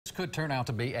Could turn out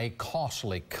to be a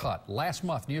costly cut. Last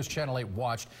month, News Channel 8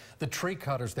 watched the tree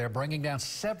cutters there bringing down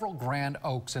several grand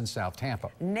oaks in South Tampa.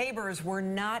 Neighbors were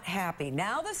not happy.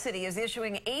 Now the city is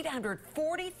issuing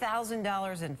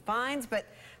 $840,000 in fines, but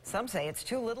some say it's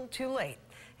too little too late.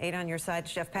 8 on your side,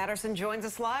 Jeff Patterson joins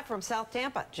us live from South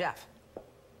Tampa. Jeff.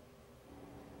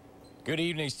 Good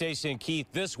evening, Stacey and Keith.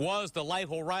 This was the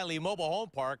Life O'Reilly Mobile Home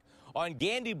Park on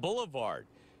Gandy Boulevard.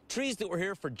 Trees that were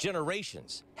here for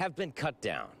generations have been cut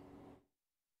down.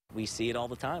 We see it all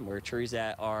the time where trees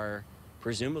that are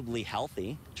presumably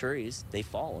healthy trees, they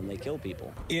fall and they kill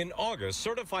people. In August,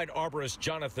 certified arborist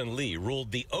Jonathan Lee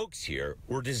ruled the oaks here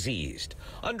were diseased.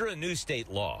 Under a new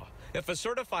state law, if a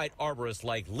certified arborist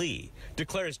like Lee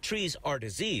declares trees are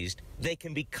diseased, they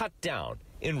can be cut down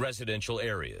in residential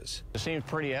areas. It seems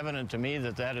pretty evident to me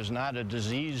that that is not a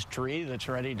diseased tree that's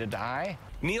ready to die.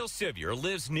 Neil Sevier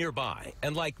lives nearby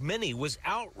and, like many, was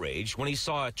outraged when he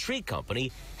saw a tree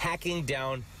company hacking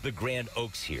down the grand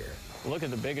oaks here. Look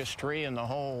at the biggest tree in the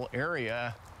whole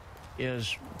area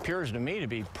appears to me to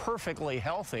be perfectly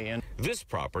healthy. And this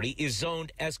property is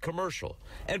zoned as commercial,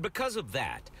 and because of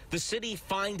that, the city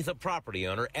fined the property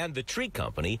owner and the tree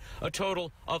company a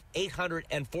total of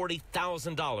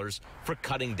 $840,000 for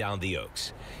cutting down the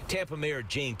oaks. Tampa Mayor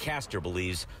Jane Castor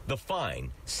believes the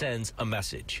fine sends a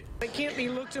message. It can't be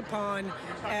looked upon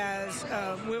as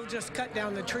we'll just cut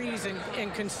down the trees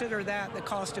and consider that the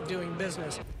cost of doing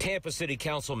business. Tampa City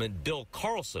Councilman Bill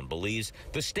Carlson believes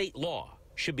the state law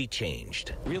should be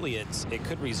changed. Really, it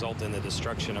could result in the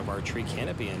destruction of our tree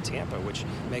canopy in Tampa, which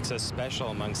makes us special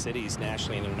among cities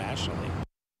nationally and internationally.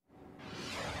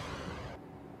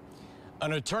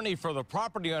 An attorney for the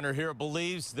property owner here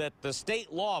believes that the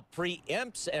state law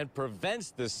preempts and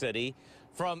prevents the city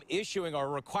from issuing or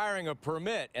requiring a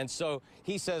permit. And so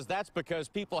he says that's because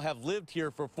people have lived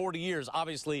here for 40 years.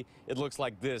 Obviously, it looks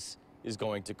like this is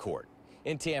going to court.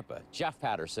 In Tampa, Jeff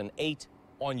Patterson, 8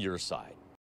 on your side.